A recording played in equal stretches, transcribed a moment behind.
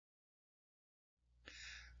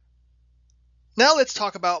Now let's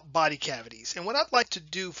talk about body cavities. And what I'd like to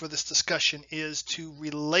do for this discussion is to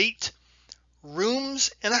relate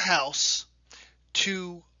rooms in a house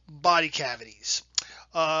to body cavities.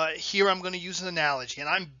 Here I'm going to use an analogy, and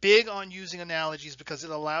I'm big on using analogies because it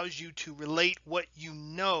allows you to relate what you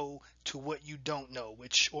know to what you don't know,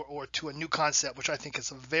 or to a new concept, which I think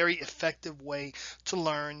is a very effective way to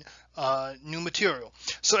learn new material.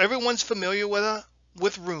 So everyone's familiar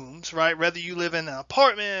with rooms, right? Whether you live in an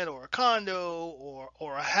apartment or a condo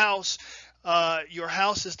or a house, your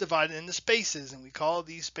house is divided into spaces, and we call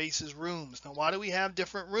these spaces rooms. Now, why do we have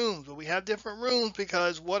different rooms? Well, we have different rooms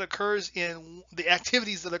because what occurs in the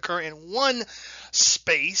activities that occur in one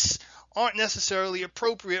space aren't necessarily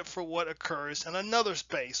appropriate for what occurs in another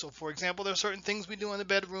space. So, for example, there are certain things we do in the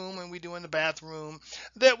bedroom and we do in the bathroom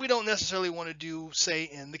that we don't necessarily want to do, say,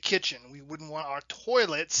 in the kitchen. We wouldn't want our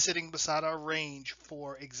toilet sitting beside our range,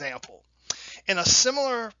 for example. In a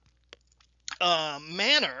similar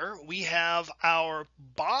manner, we have our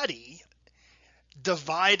body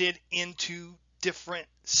divided into different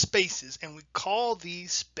spaces, and we call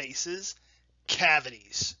these spaces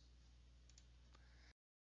cavities.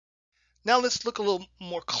 Now let's look a little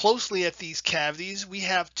more closely at these cavities. We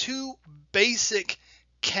have two basic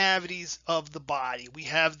cavities of the body. We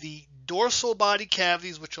have the dorsal body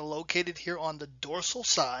cavities, which are located here on the dorsal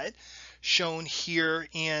side, shown here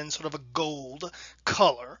in sort of a gold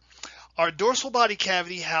color. Our dorsal body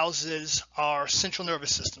cavity houses our central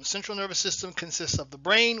nervous system. Central nervous system consists of the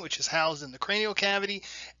brain, which is housed in the cranial cavity,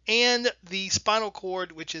 and the spinal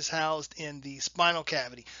cord, which is housed in the spinal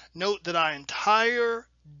cavity. Note that our entire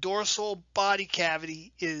dorsal body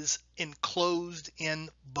cavity is enclosed in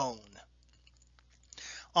bone.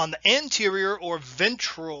 On the anterior or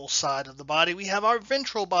ventral side of the body, we have our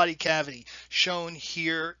ventral body cavity, shown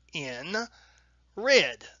here in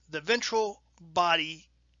red. The ventral body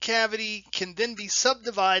cavity can then be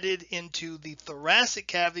subdivided into the thoracic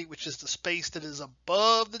cavity, which is the space that is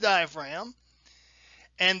above the diaphragm,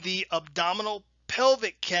 and the abdominal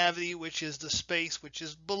pelvic cavity, which is the space which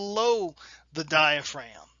is below the diaphragm.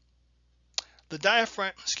 The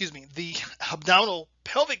abdominal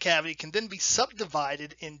pelvic cavity can then be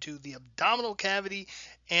subdivided into the abdominal cavity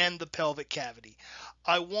and the pelvic cavity.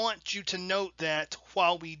 I want you to note that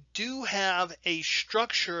while we do have a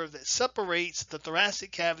structure that separates the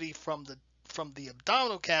thoracic cavity from the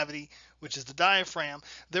abdominal cavity, which is the diaphragm,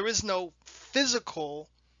 there is no physical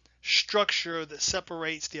structure that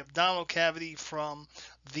separates the abdominal cavity from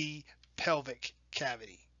the pelvic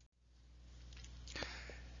cavity.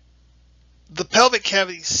 The pelvic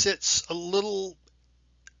cavity sits a little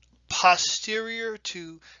posterior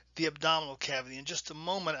to the abdominal cavity. In just a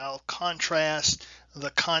moment, I'll contrast the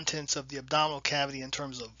contents of the abdominal cavity in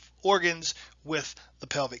terms of organs with the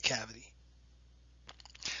pelvic cavity.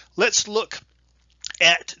 Let's look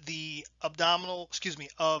at the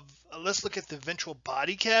let's look at the ventral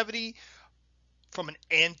body cavity from an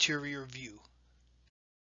anterior view.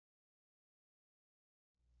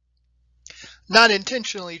 Not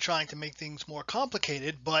intentionally trying to make things more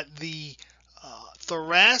complicated, but the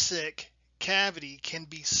thoracic cavity can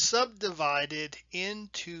be subdivided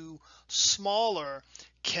into smaller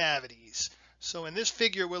cavities. So in this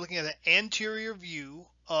figure, we're looking at an anterior view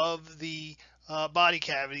of the body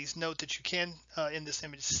cavities. Note that you can, in this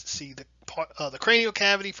image, see the cranial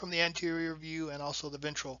cavity from the anterior view and also the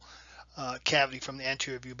ventral cavity from the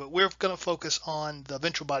anterior view, but we're going to focus on the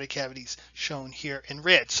ventral body cavities shown here in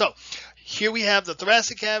red. So here we have the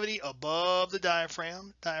thoracic cavity above the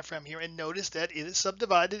diaphragm here, and notice that it is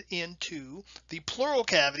subdivided into the pleural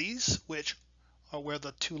cavities, which are where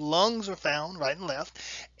the two lungs are found, right and left,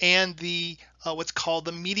 and the what's called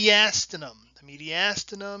the mediastinum. The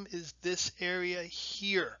mediastinum is this area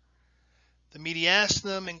here. The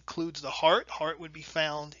mediastinum includes the heart. Heart would be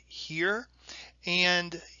found here.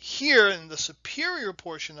 And here in the superior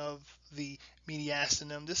portion of the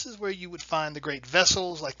mediastinum, this is where you would find the great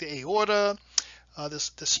vessels like the aorta.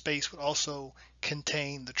 This space would also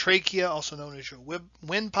contain the trachea, also known as your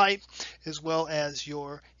windpipe, as well as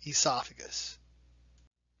your esophagus.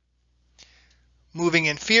 Moving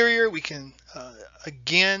inferior, we can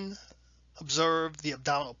again observe the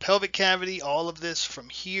abdominal pelvic cavity, all of this from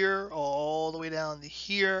here all the way down to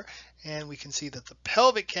here, and we can see that the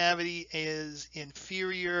pelvic cavity is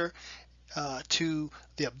inferior to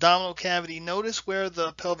the abdominal cavity. Notice where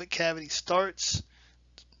the pelvic cavity starts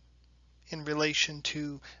in relation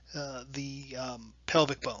to the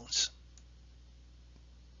pelvic bones.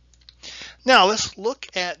 Now let's look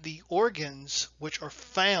at the organs which are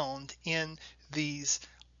found in these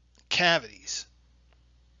cavities.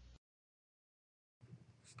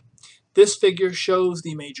 This figure shows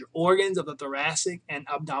the major organs of the thoracic and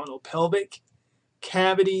abdominal pelvic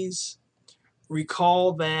cavities.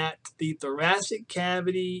 Recall that the thoracic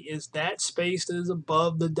cavity is that space that is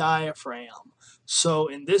above the diaphragm. So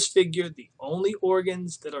in this figure, the only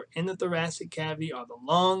organs that are in the thoracic cavity are the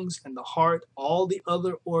lungs and the heart. All the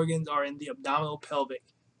other organs are in the abdominal pelvic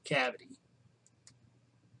cavity.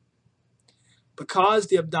 Because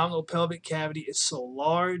the abdominal pelvic cavity is so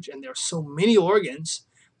large and there are so many organs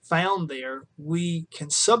found there, we can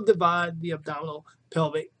subdivide the abdominal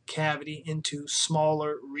pelvic cavity into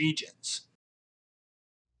smaller regions.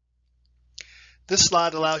 This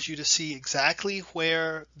slide allows you to see exactly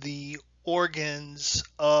where the organs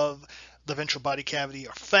of the ventral body cavity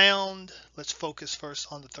are found. Let's focus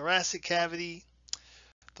first on the thoracic cavity.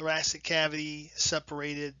 Thoracic cavity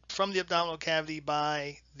separated from the abdominal cavity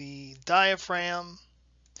by the diaphragm.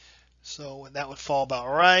 So that would fall about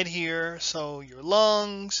right here. So your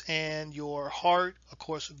lungs and your heart, of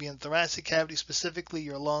course, would be in the thoracic cavity. Specifically,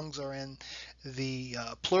 your lungs are in the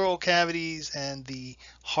pleural cavities and the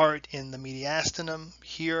heart in the mediastinum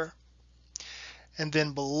here. And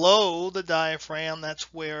then below the diaphragm,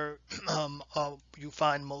 that's where you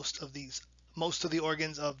find most of the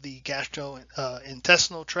organs of the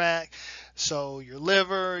gastrointestinal tract. So your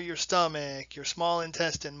liver, your stomach, your small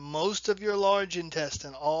intestine, most of your large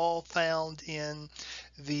intestine, all found in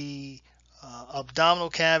the abdominal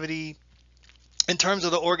cavity. In terms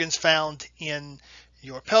of the organs found in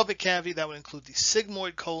your pelvic cavity, that would include the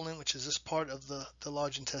sigmoid colon, which is this part of the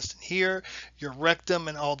large intestine here, your rectum,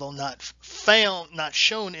 and although not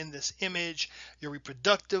shown in this image, your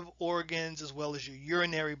reproductive organs as well as your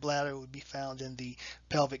urinary bladder would be found in the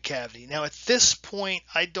pelvic cavity. Now at this point,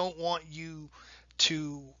 I don't want you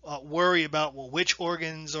to worry about, well, which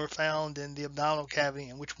organs are found in the abdominal cavity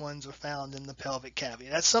and which ones are found in the pelvic cavity.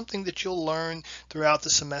 That's something that you'll learn throughout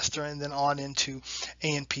the semester and then on into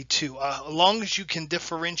A&P2. As long as you can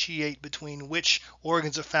differentiate between which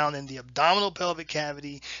organs are found in the abdominal pelvic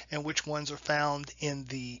cavity and which ones are found in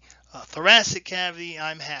the thoracic cavity,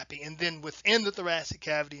 I'm happy. And then within the thoracic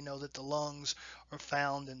cavity, know that the lungs are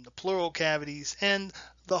found in the pleural cavities and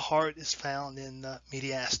the heart is found in the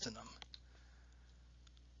mediastinum.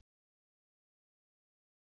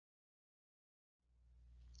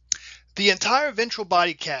 The entire ventral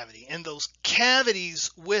body cavity and those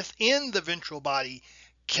cavities within the ventral body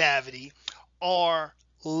cavity are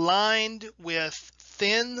lined with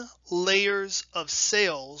thin layers of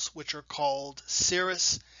cells, which are called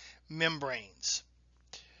serous membranes.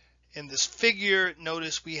 In this figure,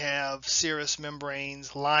 notice we have serous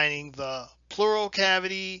membranes lining the pleural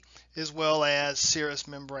cavity as well as serous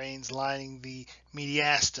membranes lining the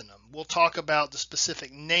mediastinum. We'll talk about the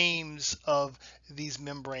specific names of these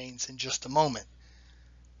membranes in just a moment.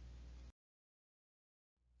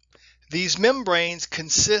 These membranes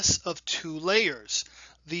consist of two layers.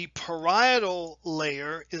 The parietal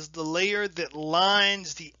layer is the layer that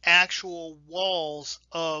lines the actual walls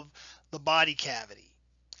of the body cavity.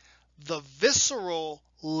 The visceral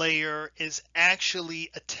layer is actually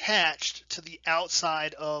attached to the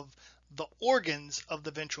outside of the organs of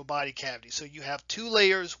the ventral body cavity. So you have two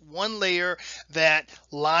layers, one layer that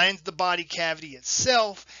lines the body cavity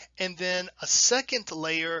itself, and then a second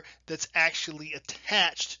layer that's actually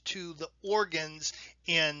attached to the organs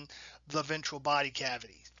in the ventral body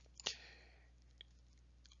cavity.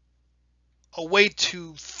 A way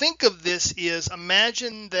to think of this is,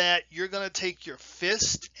 imagine that you're going to take your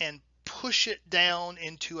fist and push it down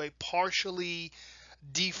into a partially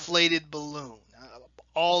deflated balloon.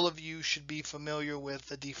 All of you should be familiar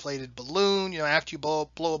with a deflated balloon. After you blow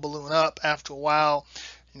a balloon up, after a while,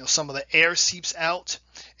 some of the air seeps out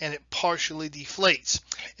and it partially deflates.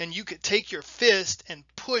 And you could take your fist and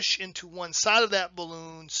push into one side of that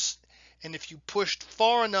balloon, and if you pushed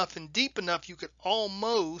far enough and deep enough, you could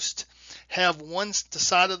almost have the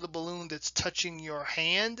side of the balloon that's touching your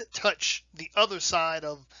hand touch the other side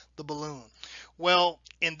of the balloon. Well,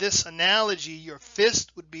 in this analogy, your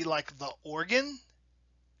fist would be like the organ,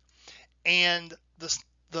 and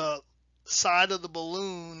the side of the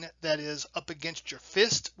balloon that is up against your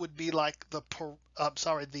fist would be like the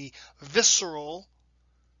visceral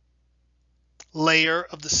layer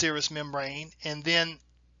of the serous membrane, and then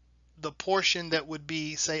the portion that would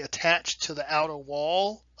be, say, attached to the outer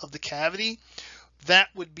wall of the cavity, that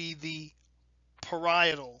would be the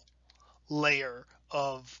parietal layer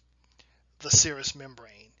of the serous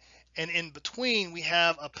membrane. And in between, we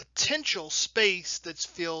have a potential space that's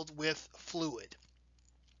filled with fluid.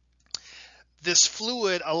 This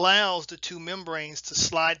fluid allows the two membranes to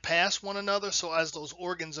slide past one another, so as those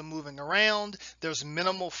organs are moving around, there's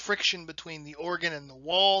minimal friction between the organ and the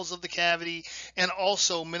walls of the cavity, and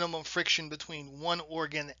also minimum friction between one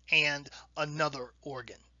organ and another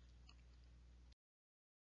organ.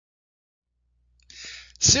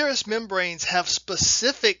 Serous membranes have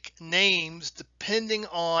specific names depending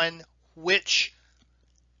on which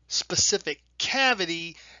specific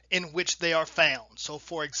cavity in which they are found. So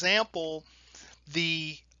for example,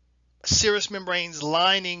 the serous membranes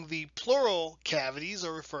lining the pleural cavities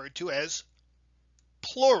are referred to as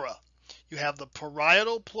pleura. You have the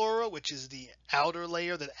parietal pleura, which is the outer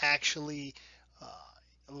layer that actually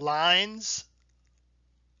lines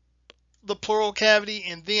the pleural cavity,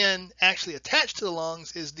 and then actually attached to the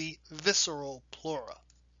lungs is the visceral pleura.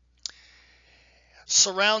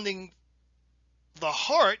 Surrounding the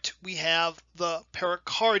heart, we have the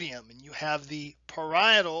pericardium, and you have the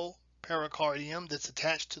parietal pericardium that's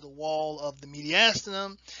attached to the wall of the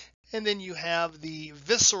mediastinum, and then you have the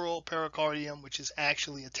visceral pericardium, which is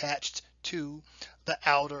actually attached to the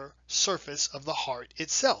outer surface of the heart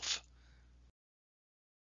itself.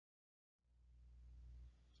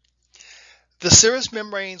 The serous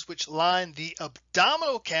membranes which line the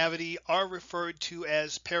abdominal cavity are referred to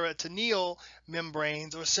as peritoneal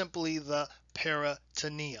membranes, or simply the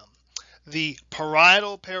peritoneum. The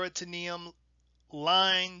parietal peritoneum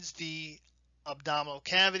lines the abdominal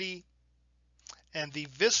cavity, and the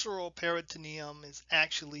visceral peritoneum is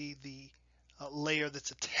actually the layer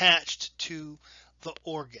that's attached to the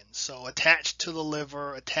organs. So attached to the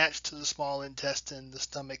liver, attached to the small intestine, the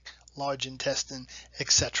stomach, large intestine,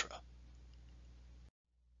 etc.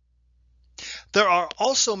 There are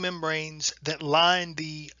also membranes that line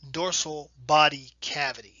the dorsal body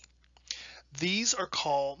cavity. These are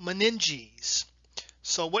called meninges.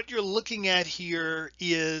 So what you're looking at here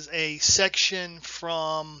is a section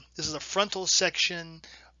this is a frontal section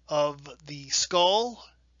of the skull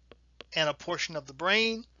and a portion of the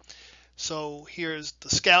brain. So here's the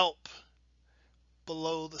scalp.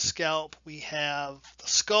 Below the scalp we have the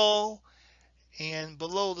skull, and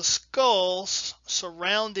below the skull,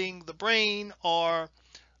 surrounding the brain, are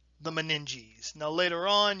the meninges. Now later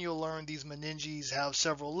on you'll learn these meninges have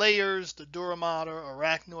several layers: the dura mater,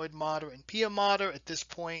 arachnoid mater, and pia mater. At this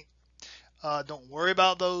point, don't worry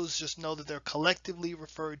about those, just know that they're collectively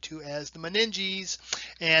referred to as the meninges,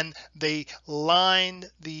 and they line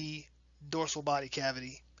the dorsal body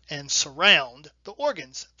cavity and surround the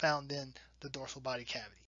organs found in the dorsal body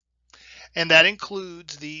cavity. And that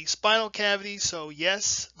includes the spinal cavity. So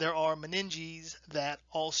yes, there are meninges that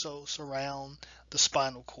also surround the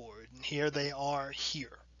spinal cord, and here they are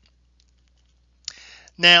here.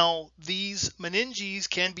 Now, these meninges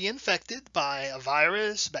can be infected by a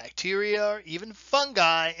virus, bacteria, or even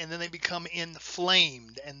fungi, and then they become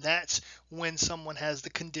inflamed, and that's when someone has the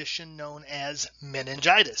condition known as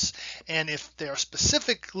meningitis. And if they're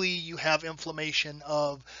specifically, you have inflammation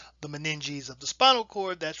of the meninges of the spinal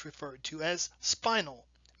cord, that's referred to as spinal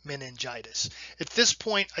meningitis. At this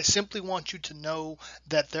point, I simply want you to know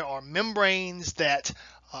that there are membranes that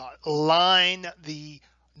line the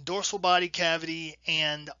dorsal body cavity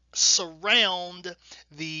and surround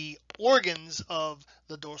the organs of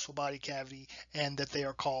the dorsal body cavity, and that they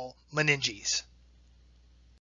are called meninges.